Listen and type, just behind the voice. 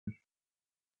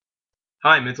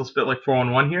Hi, Mental Spit like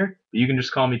 411 here, but you can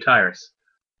just call me Tyrus.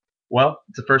 Well,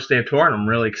 it's the first day of tour and I'm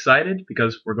really excited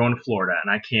because we're going to Florida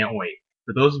and I can't wait.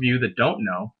 For those of you that don't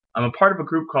know, I'm a part of a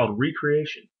group called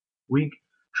Recreation. We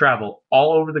travel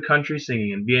all over the country singing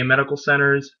in VA medical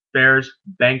centers, fairs,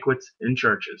 banquets, and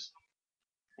churches.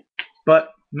 But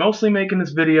mostly making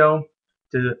this video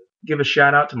to give a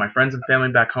shout out to my friends and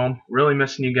family back home. Really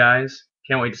missing you guys.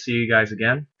 Can't wait to see you guys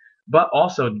again. But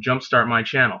also to jumpstart my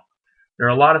channel. There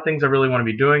are a lot of things I really want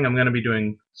to be doing. I'm going to be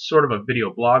doing sort of a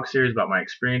video blog series about my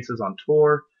experiences on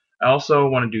tour. I also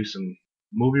want to do some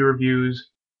movie reviews,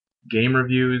 game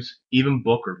reviews, even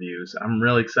book reviews. I'm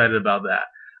really excited about that.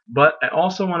 But I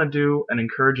also want to do an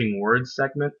encouraging words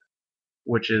segment,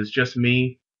 which is just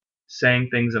me saying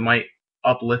things that might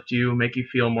uplift you, make you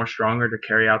feel more stronger to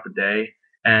carry out the day.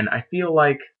 And I feel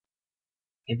like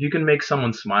if you can make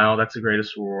someone smile, that's the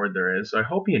greatest reward there is. So I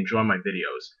hope you enjoy my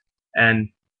videos. And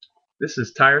this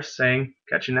is Tyrus saying,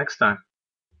 catch you next time.